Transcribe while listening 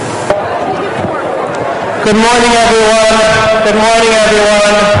Good morning, everyone. Good morning,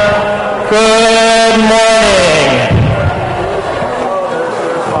 everyone. Good morning.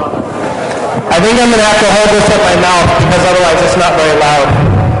 I think I'm going to have to hold this at my mouth because otherwise it's not very loud.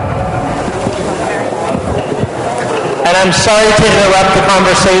 And I'm sorry to interrupt the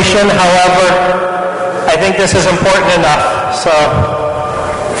conversation. However, I think this is important enough. So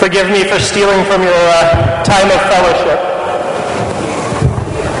forgive me for stealing from your time of fellowship.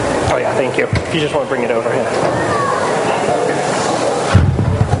 Oh yeah, thank you. If you just want to bring it over here.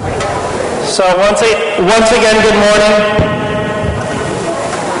 So once again, good morning.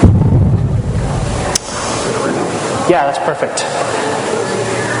 Yeah, that's perfect.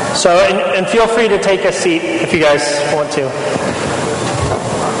 So, and feel free to take a seat if you guys want to.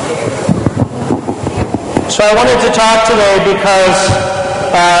 So I wanted to talk today because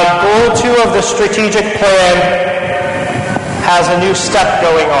goal 2 of the strategic plan has a new step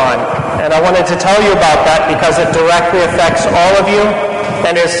going on. And I wanted to tell you about that because it directly affects all of you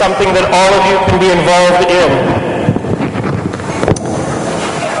and is something that all of you can be involved in.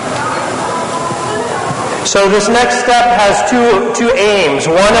 So this next step has two aims.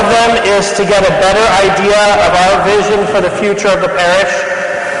 One of them is to get a better idea of our vision for the future of the parish.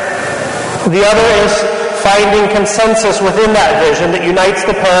 The other is finding consensus within that vision that unites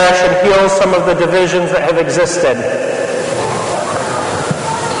the parish and heals some of the divisions that have existed.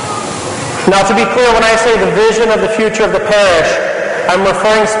 Now, to be clear, when I say the vision of the future of the parish, I'm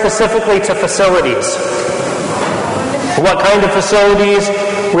referring specifically to facilities. What kind of facilities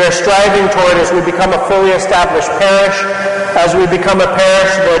we are striving toward as we become a fully established parish, as we become a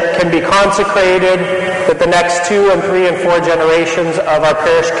parish that can be consecrated, that the next 2 and 3 and 4 generations of our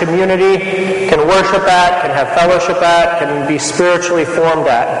parish community can worship at, can have fellowship at, can be spiritually formed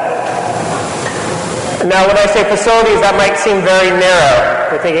at. Now, when I say facilities, that might seem very narrow.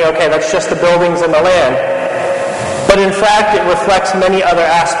 You're thinking, okay, that's just the buildings and the land. But in fact, it reflects many other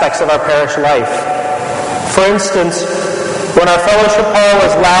aspects of our parish life. For instance, when our fellowship hall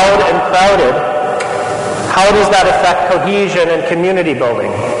is loud and crowded, how does that affect cohesion and community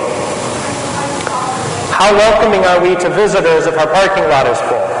building? How welcoming are we to visitors if our parking lot is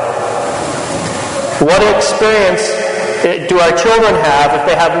full? What experience do our children have if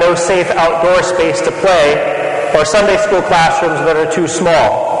they have no safe outdoor space to play or Sunday school classrooms that are too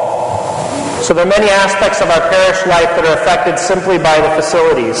small? So there are many aspects of our parish life that are affected simply by the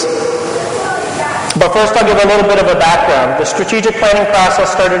facilities. But first I'll give a little bit of a background. The strategic planning process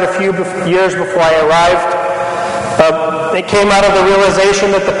started a few years before I arrived. It came out of the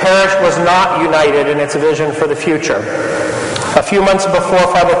realization that the parish was not united in its vision for the future. A few months before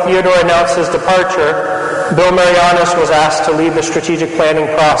Father Theodore announced his departure, Bill Marianis was asked to lead the strategic planning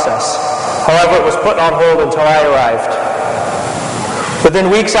process. However, it was put on hold until I arrived.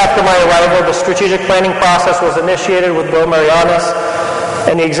 Within weeks after my arrival, the strategic planning process was initiated with Bill Marianis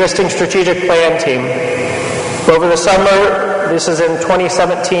and the existing strategic plan team. Over the summer, this is in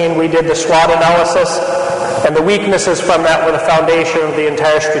 2017, we did the SWOT analysis, and the weaknesses from that were the foundation of the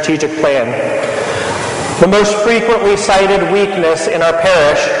entire strategic plan. The most frequently cited weakness in our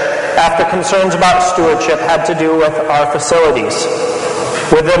parish after concerns about stewardship had to do with our facilities,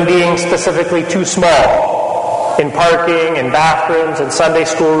 with them being specifically too small in parking, in bathrooms, in Sunday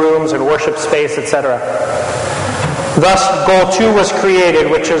school rooms, in worship space, etc. Thus, Goal 2 was created,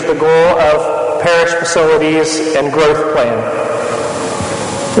 which is the goal of parish facilities and growth plan.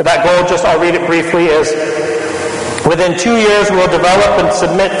 That goal, I'll read it briefly, is within 2 years we'll develop and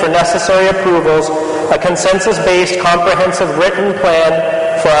submit for necessary approvals a consensus-based comprehensive written plan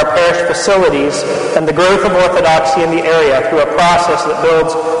for our parish facilities and the growth of Orthodoxy in the area through a process that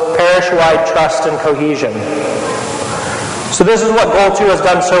builds parish-wide trust and cohesion. So this is what Goal 2 has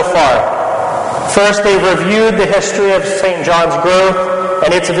done so far. First, they reviewed the history of St. John's growth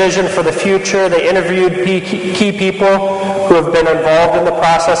and its vision for the future. They interviewed key people who have been involved in the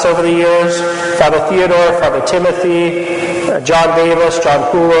process over the years. Father Theodore, Father Timothy, John Davis, John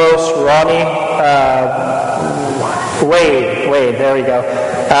Poulos, Ronnie, Wade, there we go.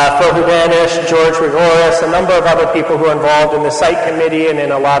 Phil Hubanish, George Rigoris, a number of other people who are involved in the site committee and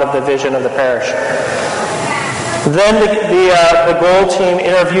in a lot of the vision of the parish. Then the goal team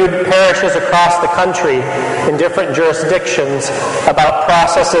interviewed parishes across the country in different jurisdictions about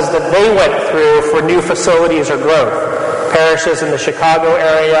processes that they went through for new facilities or growth. Parishes in the Chicago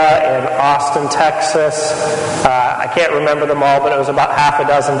area, in Austin, Texas. I can't remember them all, but it was about half a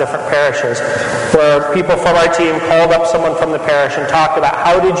dozen different parishes where people from our team called up someone from the parish and talked about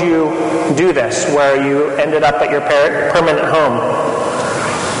how did you do this, where you ended up at your permanent home.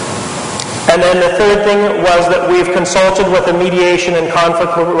 And then the third thing was that we've consulted with a mediation and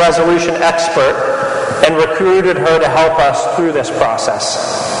conflict resolution expert and recruited her to help us through this process.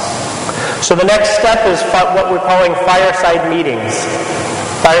 So the next step is what we're calling fireside meetings.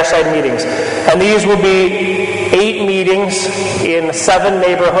 Fireside meetings. And these will be 8 meetings in 7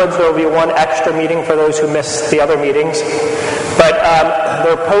 neighborhoods. There will be 1 extra meeting for those who missed the other meetings. But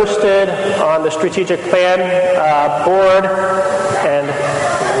they're posted on the strategic plan board, and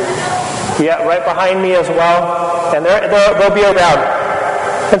right behind me as well. And they'll be around.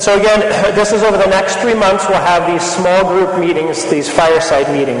 And so again, this is over the next 3 months. We'll have these small group meetings, these fireside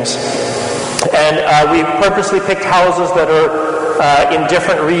meetings. And we purposely picked houses that are in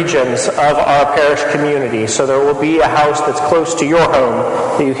different regions of our parish community. So there will be a house that's close to your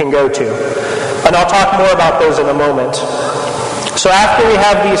home that you can go to. And I'll talk more about those in a moment. So after we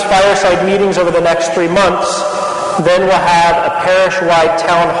have these fireside meetings over the next 3 months, then we'll have a parish-wide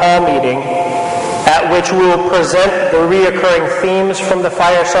town hall meeting at which we will present the reoccurring themes from the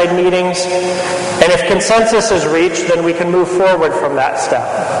fireside meetings. And if consensus is reached, then we can move forward from that step.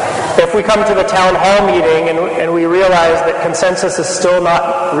 If we come to the town hall meeting and we realize that consensus is still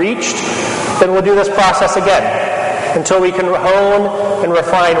not reached, then we'll do this process again until we can hone and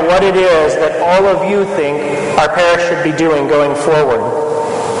refine what it is that all of you think our parish should be doing going forward.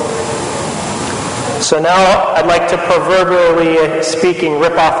 So now I'd like to, proverbially speaking,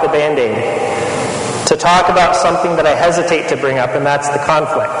 rip off the Band-Aid to talk about something that I hesitate to bring up, and that's the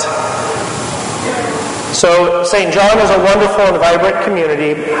conflict. So St. John is a wonderful and vibrant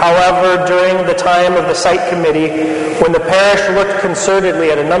community. However, during the time of the site committee, when the parish looked concertedly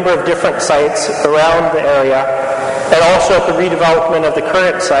at a number of different sites around the area, and also at the redevelopment of the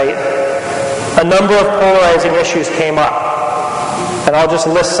current site, a number of polarizing issues came up. And I'll just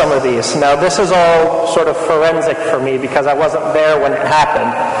list some of these. Now, this is all sort of forensic for me because I wasn't there when it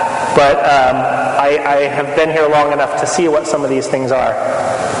happened. But I have been here long enough to see what some of these things are.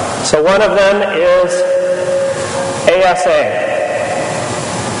 So one of them is ASA.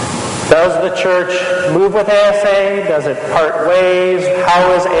 Does the church move with ASA? Does it part ways?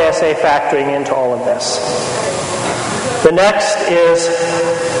 How is ASA factoring into all of this? The next is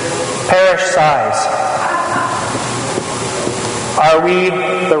parish size. Are we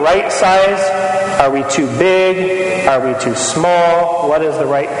the right size? Are we too big? Are we too small? What is the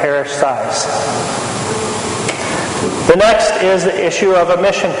right parish size? The next is the issue of a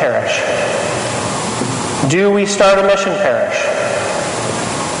mission parish. Do we start a mission parish?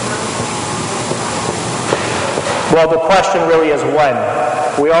 Well, the question really is when.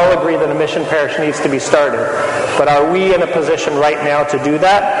 We all agree that a mission parish needs to be started. But are we in a position right now to do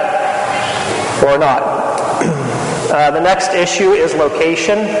that or not? The next issue is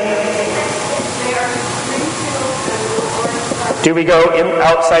location. Do we go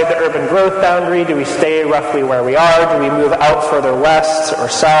outside the urban growth boundary? Do we stay roughly where we are? Do we move out further west or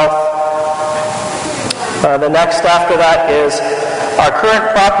south? The next after that is our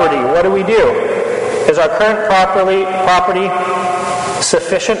current property. What do we do? Is our current property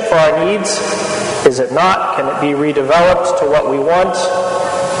sufficient for our needs? Is it not? Can it be redeveloped to what we want?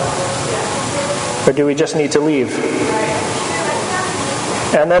 Or do we just need to leave?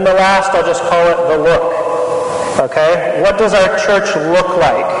 And then the last, I'll just call it the look. Okay? What does our church look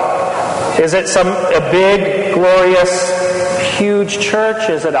like? Is it a big, glorious, huge church?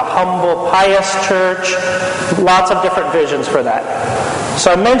 Is it a humble, pious church? Lots of different visions for that.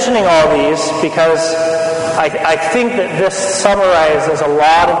 So I'm mentioning all these because I think that this summarizes a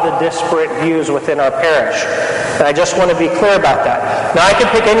lot of the disparate views within our parish. And I just want to be clear about that. Now, I could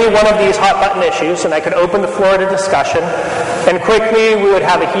pick any one of these hot-button issues, and I could open the floor to discussion, and quickly we would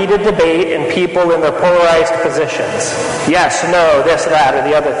have a heated debate and people in their polarized positions. Yes, no, this, that, or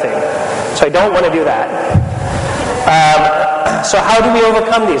the other thing. So I don't want to do that. So how do we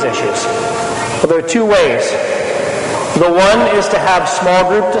overcome these issues? Well, there are 2 ways. The one is to have small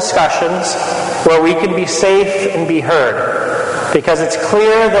group discussions where we can be safe and be heard. Because it's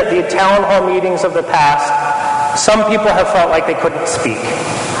clear that the town hall meetings of the past, some people have felt like they couldn't speak.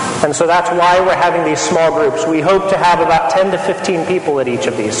 And so that's why we're having these small groups. We hope to have about 10 to 15 people at each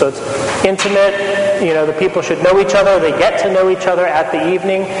of these. So it's intimate. The people should know each other. They get to know each other at the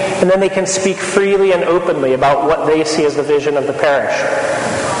evening. And then they can speak freely and openly about what they see as the vision of the parish.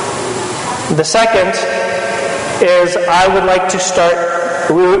 The second is I would like to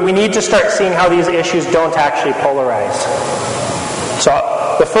we need to start seeing how these issues don't actually polarize. So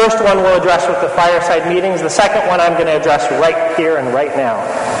the first one we'll address with the fireside meetings. The second one I'm going to address right here and right now.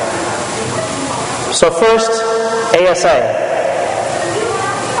 So first, ASA.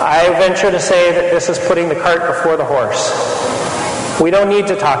 I venture to say that this is putting the cart before the horse. We don't need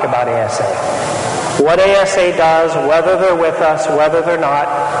to talk about ASA. What ASA does, whether they're with us, whether they're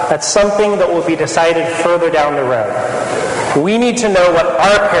not, That's something that will be decided further down the road. We need to know what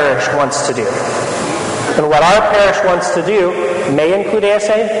our parish wants to do. And what our parish wants to do may include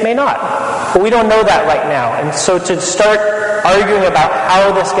ASA, may not. But we don't know that right now. And so to start arguing about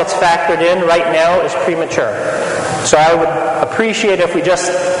how this gets factored in right now is premature. So I would appreciate if we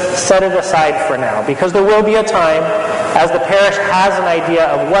just set it aside for now, because there will be a time, as the parish has an idea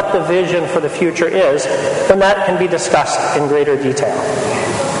of what the vision for the future is, when that can be discussed in greater detail.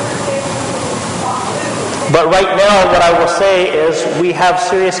 But right now, what I will say is we have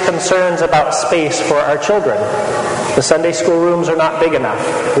serious concerns about space for our children. The Sunday school rooms are not big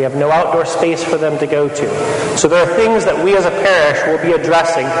enough. We have no outdoor space for them to go to. So there are things that we as a parish will be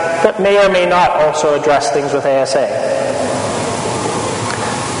addressing that may or may not also address things with ASA.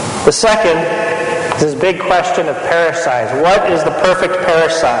 The second is this big question of parish size. What is the perfect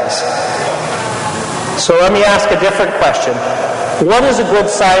parish size? So let me ask a different question. What is a good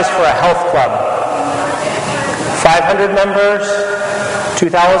size for a health club? 500 members?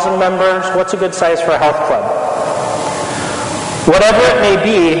 2,000 members? What's a good size for a health club? Whatever it may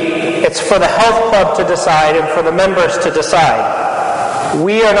be, it's for the health club to decide and for the members to decide.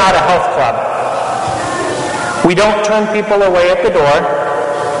 We are not a health club. We don't turn people away at the door.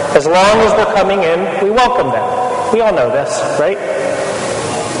 As long as they're coming in, we welcome them. We all know this, right?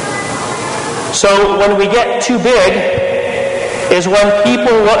 So when we get too big is when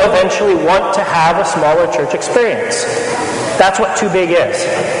people will eventually want to have a smaller church experience. That's what too big is.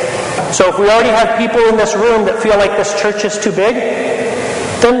 So if we already have people in this room that feel like this church is too big,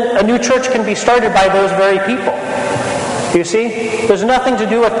 then a new church can be started by those very people. You see? There's nothing to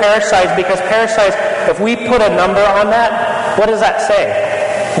do with parish size, because parish size, if we put a number on that, what does that say?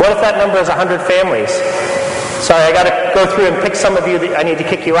 What if that number is 100 families? Sorry, I got to go through and pick some of you that I need to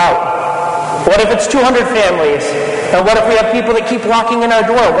kick you out. What if it's 200 families? And what if we have people that keep walking in our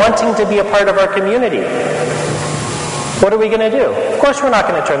door wanting to be a part of our community? What are we going to do? Of course we're not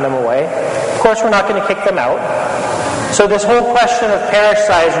going to turn them away. Of course we're not going to kick them out. So this whole question of parish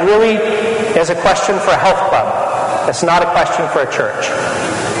size really is a question for a health club. It's not a question for a church.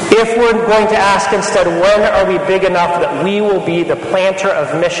 If we're going to ask instead, when are we big enough that we will be the planter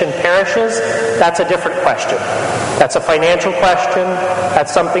of mission parishes, that's a different question. That's a financial question.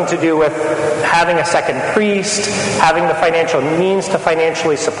 That's something to do with having a second priest, having the financial means to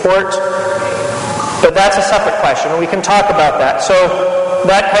financially support. But that's a separate question, and we can talk about that. So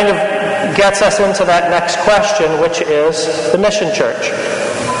that kind of gets us into that next question, which is the mission church.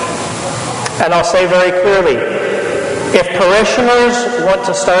 And I'll say very clearly, if parishioners want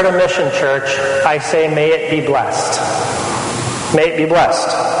to start a mission church, I say may it be blessed. May it be blessed.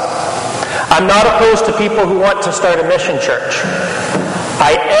 I'm not opposed to people who want to start a mission church.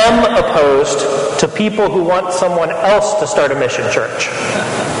 I am opposed to people who want someone else to start a mission church.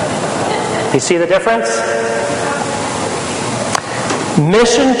 You see the difference?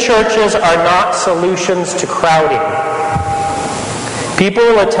 Mission churches are not solutions to crowding. People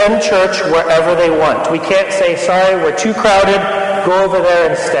will attend church wherever they want. We can't say, sorry, we're too crowded, go over there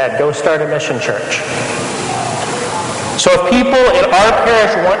instead. Go start a mission church. So if people in our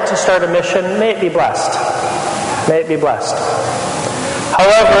parish want to start a mission, may it be blessed. May it be blessed.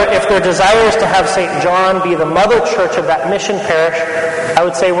 However, if their desire is to have St. John be the mother church of that mission parish, I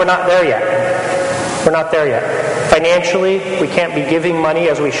would say we're not there yet. We're not there yet. Financially, we can't be giving money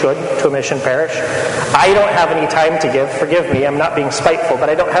as we should to a mission parish. I don't have any time to give. Forgive me, I'm not being spiteful, but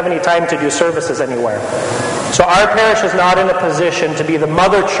I don't have any time to do services anywhere. So our parish is not in a position to be the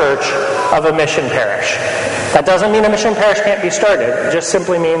mother church of a mission parish. That doesn't mean a mission parish can't be started. It just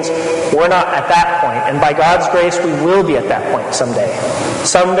simply means we're not at that point. And by God's grace, we will be at that point someday.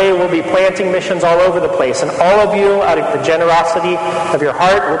 Someday we'll be planting missions all over the place. And all of you, out of the generosity of your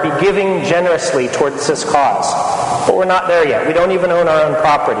heart, will be giving generously towards this cause. But we're not there yet. We don't even own our own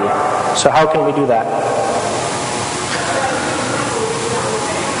property. So how can we do that?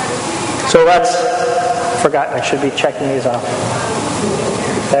 So forgotten, I should be checking these off.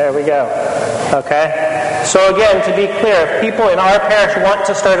 There we go. Okay? So again, to be clear, if people in our parish want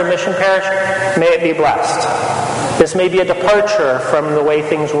to start a mission parish, may it be blessed. This may be a departure from the way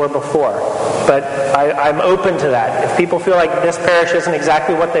things were before, but I'm open to that. If people feel like this parish isn't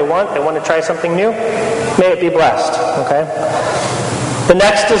exactly what they want to try something new, may it be blessed. Okay? The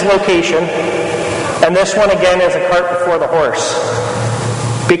next is location, and this one again is a cart before the horse.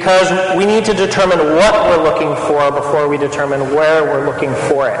 Because we need to determine what we're looking for before we determine where we're looking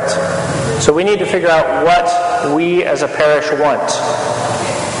for it. So we need to figure out what we as a parish want.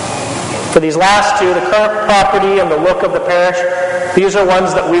 For these last two, the current property and the look of the parish, these are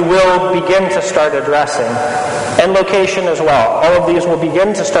ones that we will begin to start addressing. and location as well. All of these will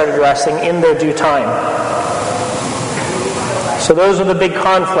begin to start addressing in their due time. So those are the big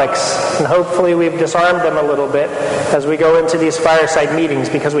conflicts, and hopefully we've disarmed them a little bit as we go into these fireside meetings,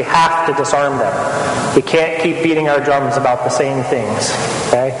 because we have to disarm them. We can't keep beating our drums about the same things.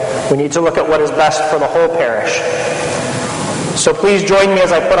 Okay? We need to look at what is best for the whole parish. So please join me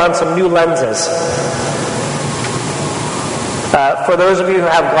as I put on some new lenses. For those of you who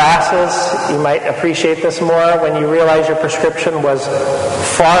have glasses, you might appreciate this more when you realize your prescription was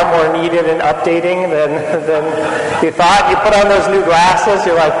far more needed in updating than you thought. You put on those new glasses,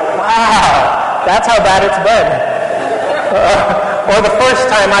 you're like, wow, that's how bad it's been. Or the first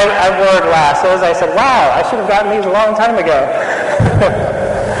time I wore glasses, I said, wow, I should have gotten these a long time ago.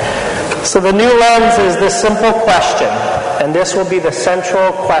 So the new lens is this simple question, and this will be the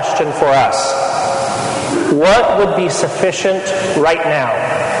central question for us. What would be sufficient right now?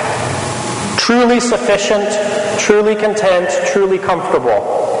 Truly sufficient, truly content, truly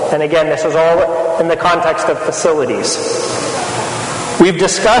comfortable. And again, this is all in the context of facilities. We've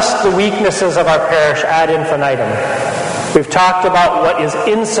discussed the weaknesses of our parish ad infinitum. We've talked about what is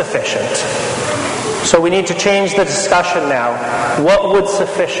insufficient. So we need to change the discussion now. What would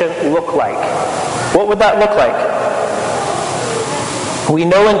sufficient look like? What would that look like? We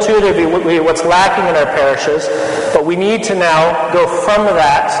know intuitively what's lacking in our parishes, but we need to now go from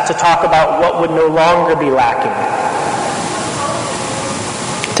that to talk about what would no longer be lacking.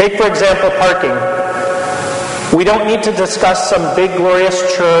 Take, for example, parking. We don't need to discuss some big, glorious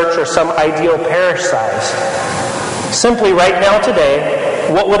church or some ideal parish size. Simply, right now,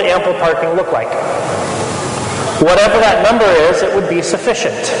 today, what would ample parking look like? Whatever that number is, it would be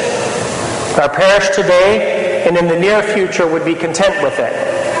sufficient. Our parish today and in the near future would be content with it.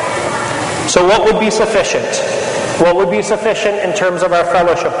 So what would be sufficient? What would be sufficient in terms of our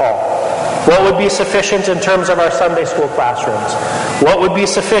fellowship hall? What would be sufficient in terms of our Sunday school classrooms? What would be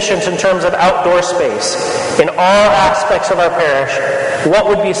sufficient in terms of outdoor space? In all aspects of our parish, what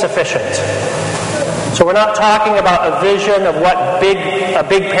would be sufficient? So we're not talking about a vision of what a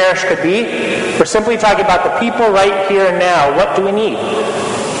big parish could be. We're simply talking about the people right here and now. What do we need?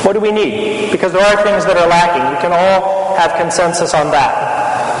 What do we need? Because there are things that are lacking. We can all have consensus on that.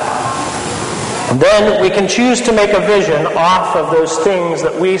 And then we can choose to make a vision off of those things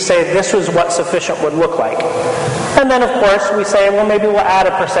that we say this is what sufficient would look like. And then, of course, we say, well, maybe we'll add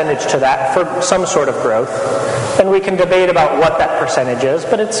a percentage to that for some sort of growth. And we can debate about what that percentage is,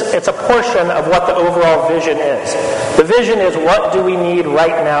 but it's a portion of what the overall vision is. The vision is, what do we need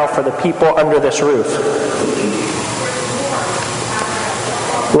right now for the people under this roof?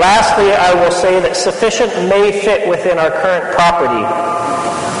 Lastly, I will say that sufficient may fit within our current property,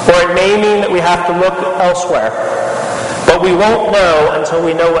 or it may mean that we have to look elsewhere. But we won't know until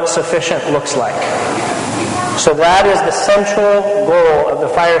we know what sufficient looks like. So that is the central goal of the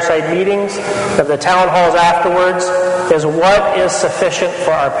fireside meetings, of the town halls afterwards, is what is sufficient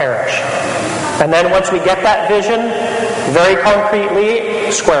for our parish. And then once we get that vision, very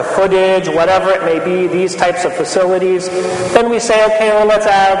concretely, square footage, whatever it may be, these types of facilities, then we say, okay, well, let's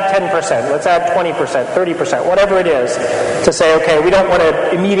add 10%, let's add 20%, 30%, whatever it is, to say, okay, we don't want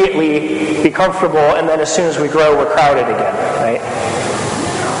to immediately be comfortable, and then as soon as we grow, we're crowded again, right?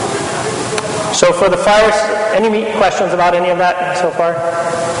 So for the fires, any questions about any of that so far?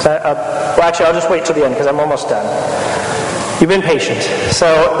 Well, actually, I'll just wait till the end, because I'm almost done. You've been patient.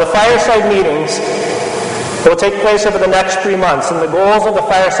 So the fireside meetings will take place over the next 3 months, and the goals of the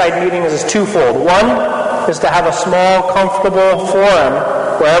fireside meetings is twofold. One is to have a small, comfortable forum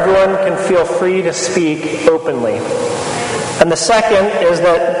where everyone can feel free to speak openly. And the second is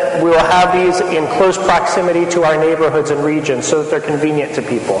that we will have these in close proximity to our neighborhoods and regions so that they're convenient to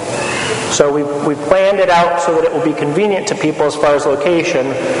people. So we planned it out so that it will be convenient to people as far as location,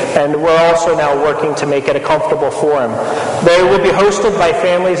 and we're also now working to make it a comfortable forum. They will be hosted by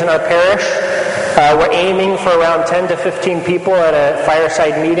families in our parish. We're aiming for around 10 to 15 people at a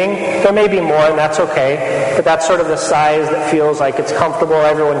fireside meeting. There may be more, and that's okay, but that's sort of the size that feels like it's comfortable.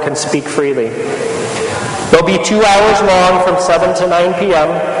 Everyone can speak freely. They'll be 2 hours long from 7 to 9 p.m.,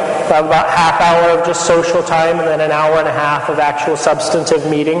 about half hour of just social time, and then an hour and a half of actual substantive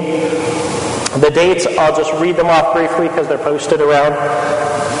meeting. The dates, I'll just read them off briefly because they're posted around.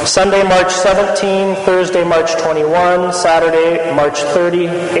 Sunday, March 17, Thursday, March 21, Saturday, March 30,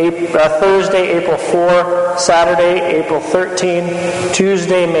 Thursday, April 4, Saturday, April 13,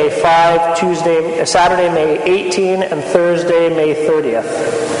 Tuesday, May 5, Saturday, May 18, and Thursday, May 30th.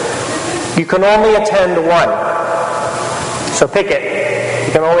 You can only attend one, so pick it.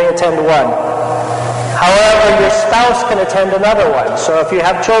 You can only attend one. However, your spouse can attend another one. So if you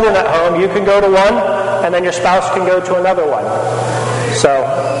have children at home, you can go to one, and then your spouse can go to another one. So,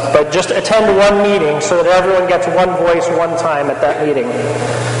 but just attend one meeting so that everyone gets one voice one time at that meeting.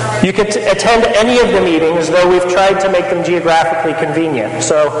 You could attend any of the meetings, though we've tried to make them geographically convenient.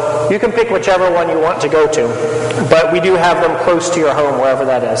 So you can pick whichever one you want to go to, but we do have them close to your home, wherever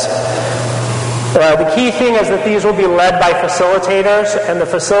that is. The key thing is that these will be led by facilitators, and the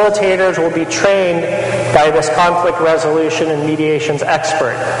facilitators will be trained by this conflict resolution and mediations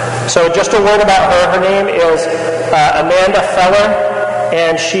expert. So just a word about her. Her name is Amanda Feller,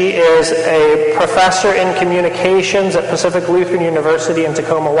 and she is a professor in communications at Pacific Lutheran University in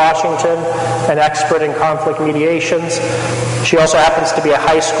Tacoma, Washington, an expert in conflict mediations. She also happens to be a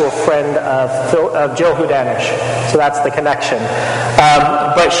high school friend of Jill Hudanish, so that's the connection.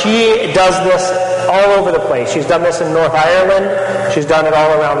 But she does this all over the place. She's done this in North Ireland. She's done it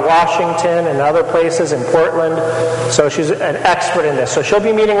all around Washington and other places, in Portland. So she's an expert in this. So she'll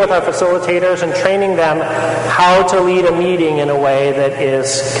be meeting with our facilitators and training them how to lead a meeting in a way that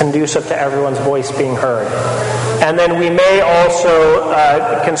is conducive to everyone's voice being heard. And then we may also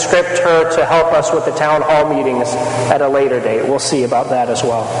conscript her to help us with the town hall meetings at a later date. We'll see about that as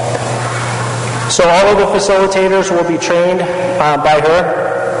well. So all of the facilitators will be trained by her.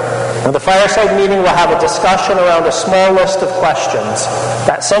 The fireside meeting will have a discussion around a small list of questions.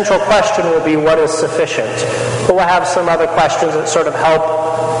 That central question will be, what is sufficient? But we'll have some other questions that sort of help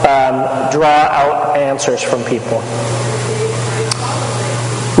draw out answers from people.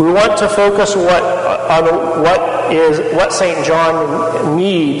 We want to focus on what St. John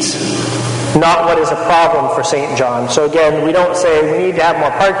needs, not what is a problem for St. John. So again, we don't say we need to have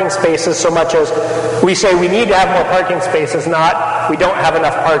more parking spaces so much as we say we need to have more parking spaces, not we don't have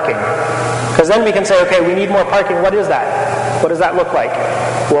enough parking. Because then we can say, okay, we need more parking. What is that? What does that look like?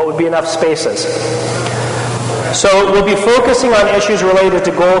 What would be enough spaces? So we'll be focusing on issues related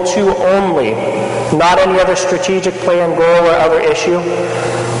to Goal 2 only, not any other strategic plan, goal, or other issue.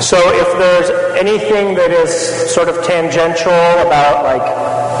 So if there's anything that is sort of tangential about,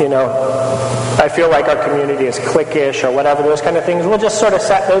 I feel like our community is cliquish or whatever, those kind of things, we'll just sort of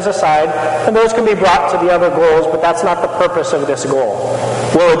set those aside, and those can be brought to the other goals, but that's not the purpose of this goal.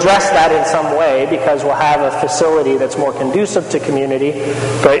 We'll address that in some way because we'll have a facility that's more conducive to community,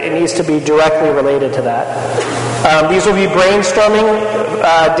 but it needs to be directly related to that. These will be brainstorming,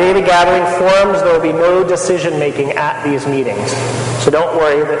 data gathering forums. There will be no decision making at these meetings. So don't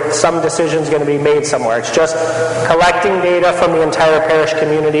worry that some decision is going to be made somewhere. It's just collecting data from the entire parish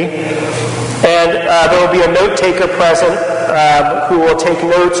community. And there will be a note taker present who will take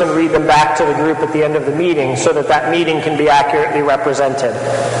notes and read them back to the group at the end of the meeting so that that meeting can be accurately represented.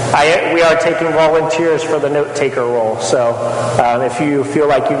 We are taking volunteers for the note taker role. So if you feel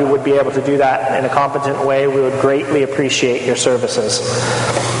like you would be able to do that in a competent way, we would greatly appreciate your services.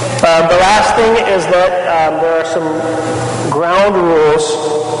 The last thing is that there are some ground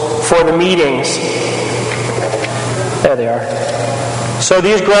rules for the meetings. There they are. So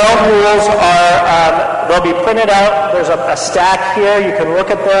these ground rules are, they'll be printed out. There's a stack here. You can look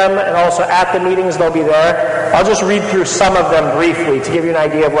at them, and also at the meetings they'll be there. I'll just read through some of them briefly to give you an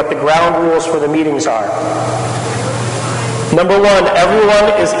idea of what the ground rules for the meetings are. Number 1,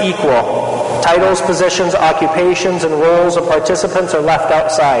 everyone is equal. Titles, positions, occupations, and roles of participants are left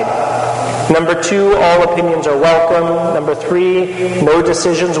outside. Number 2, all opinions are welcome. Number 3, no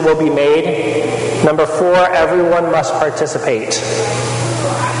decisions will be made. Number 4, everyone must participate.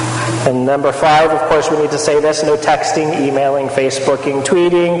 And number 5, of course, we need to say this, no texting, emailing, Facebooking,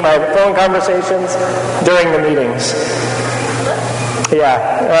 tweeting, private phone conversations during the meetings.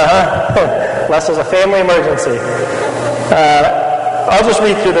 Yeah, unless there's a family emergency. I'll just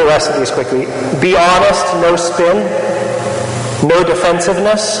read through the rest of these quickly. Be honest, no spin, no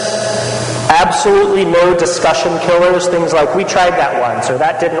defensiveness, absolutely no discussion killers, things like, we tried that once, or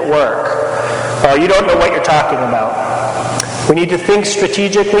that didn't work, or you don't know what you're talking about. We need to think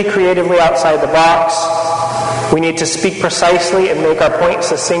strategically, creatively outside the box. We need to speak precisely and make our point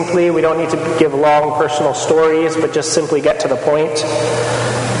succinctly. We don't need to give long personal stories, but just simply get to the point.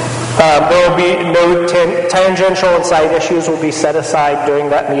 There will be no tangential and side issues will be set aside during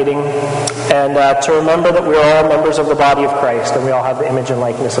that meeting. And to remember that we are all members of the body of Christ, and we all have the image and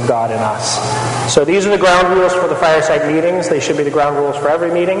likeness of God in us. So these are the ground rules for the fireside meetings. They should be the ground rules for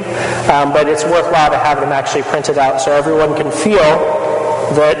every meeting. But it's worthwhile to have them actually printed out so everyone can feel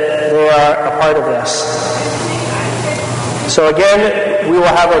that they are a part of this. So again, we will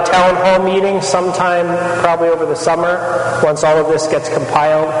have a town hall meeting sometime probably over the summer once all of this gets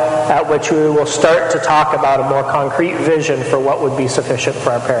compiled, at which we will start to talk about a more concrete vision for what would be sufficient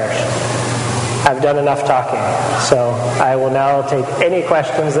for our parish. I've done enough talking. So I will now take any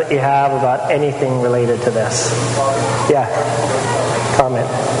questions that you have about anything related to this. Yeah. Comment.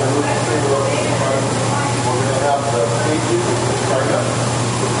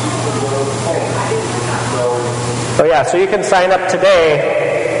 Oh yeah, so you can sign up today.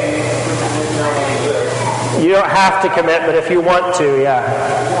 You don't have to commit, but if you want to, yeah.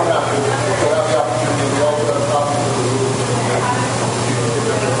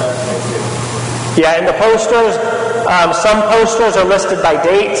 Yeah, and the posters, some posters are listed by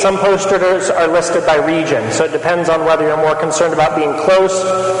date, some posters are listed by region. So it depends on whether you're more concerned about being close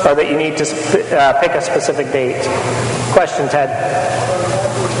or that you need to pick a specific date. Question, Ted?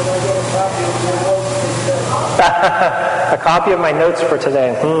 A copy of my notes for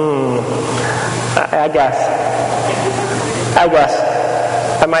today. I guess.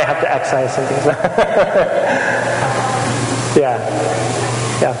 I might have to excise some things. Yeah.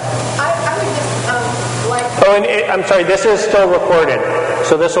 Oh, and I'm sorry, this is still recorded.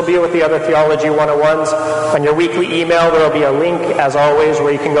 So this will be with the other Theology 101s. On your weekly email, there will be a link, as always,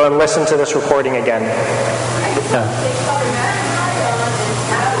 where you can go and listen to this recording again. Yeah.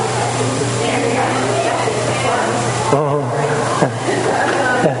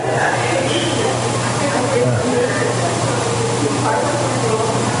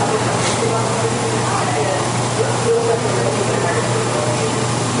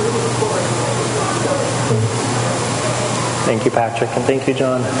 Thank you, Patrick, and thank you,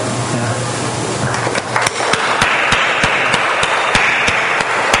 John. Yeah.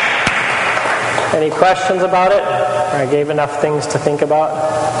 Any questions about it? I gave enough things to think about.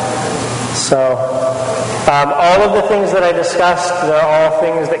 So, all of the things that I discussed, they're all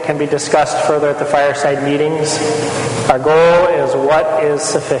things that can be discussed further at the fireside meetings. Our goal is what is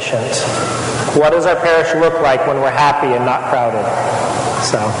sufficient. What does our parish look like when we're happy and not crowded?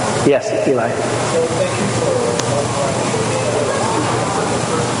 So, yes, Eli.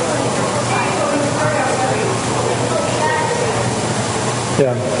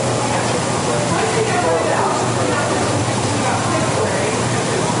 Yeah.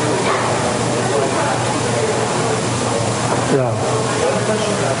 Yeah.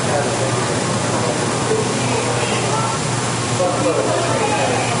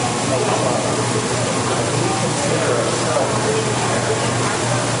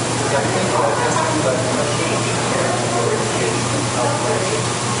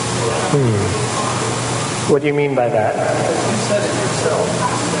 What do you mean by that? You said it yourself.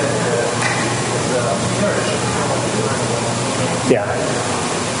 Yeah.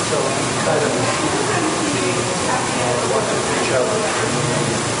 So kind of want to reach out,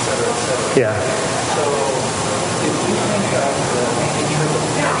 etc. Yeah. So if you think of the nature of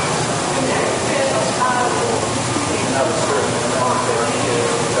the parish, you have a certain amount there.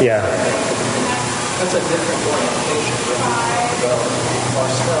 Yeah. That's a different orientation when we talk about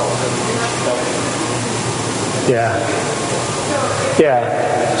ourselves and the Yeah. Yeah.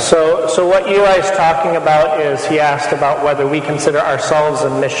 So what Eli's talking about is he asked about whether we consider ourselves a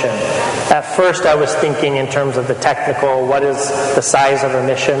mission. At first I was thinking in terms of the technical, what is the size of a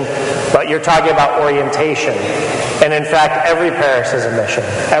mission? But you're talking about orientation. And in fact, every parish is a mission.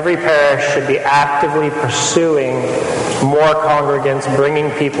 Every parish should be actively pursuing more congregants,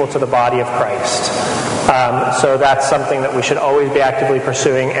 bringing people to the body of Christ. So that's something that we should always be actively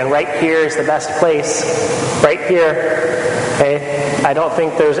pursuing. And right here is the best place. Right here. Okay? I don't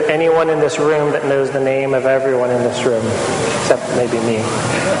think there's anyone in this room that knows the name of everyone in this room, except maybe me.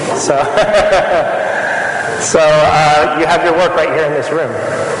 So, you have your work right here in this room.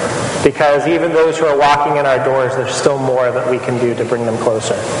 Because even those who are walking in our doors, there's still more that we can do to bring them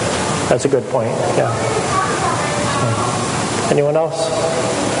closer. That's a good point. Yeah. Anyone else?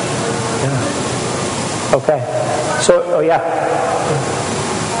 Yeah. Okay. So, oh yeah.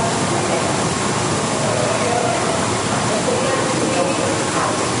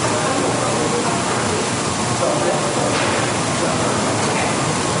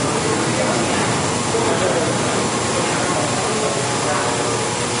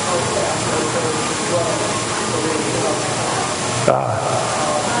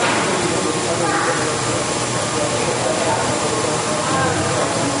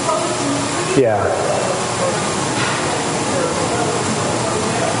 Yeah.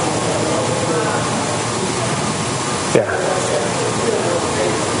 Yeah.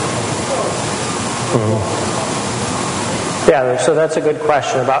 Yeah, so that's a good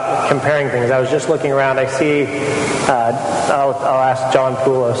question about comparing things. I was just looking around. I see, I'll ask John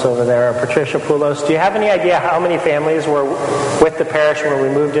Poulos over there, or Patricia Poulos. Do you have any idea how many families were with the parish when we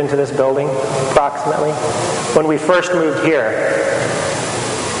moved into this building, approximately? When we first moved here?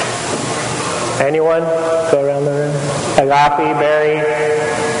 Anyone? Go around the room. Agape, Barry?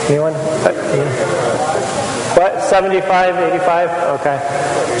 Anyone? What? 75, 85? Okay.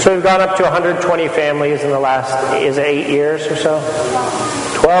 So we've gone up to 120 families in the last, is it 8 years or so?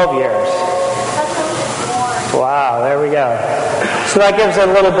 12 years. Wow, there we go. So that gives a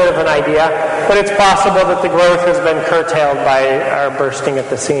little bit of an idea. But it's possible that the growth has been curtailed by our bursting at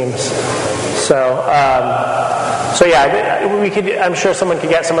the seams. So yeah, I'm sure someone could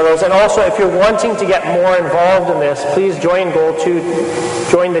get some of those. And also, if you're wanting to get more involved in this, please join Goal 2,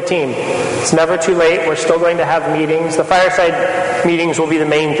 join the team. It's never too late. We're still going to have meetings. The fireside meetings will be the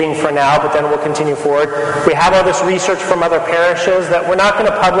main thing for now, but then we'll continue forward. We have all this research from other parishes that we're not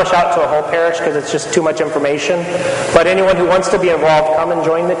going to publish out to a whole parish because it's just too much information. But anyone who wants to be involved, come and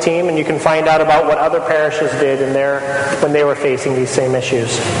join the team, and you can find out about what other parishes did when they were facing these same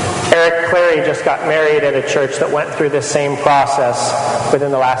issues. Eric Clary just got married at a church that went through this same process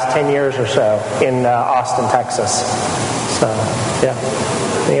within the last 10 years or so in Austin, Texas. So, yeah.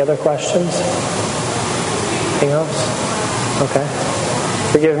 Any other questions? Anything else? Okay.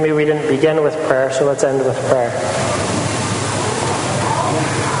 Forgive me, we didn't begin with prayer, so let's end with prayer.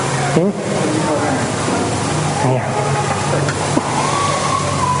 Yeah.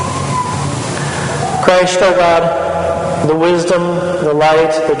 Christ, our God, the wisdom, the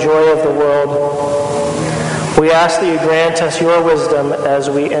light, the joy of the world, we ask that you grant us your wisdom as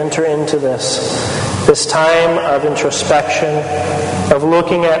we enter into this time of introspection, of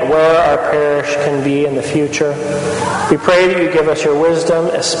looking at where our parish can be in the future. We pray that you give us your wisdom,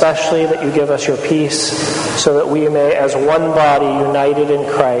 especially that you give us your peace, so that we may, as one body united in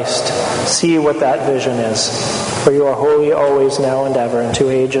Christ, see what that vision is. For you are holy always, now and ever, into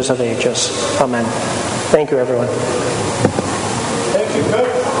ages of ages. Amen. Thank you, everyone.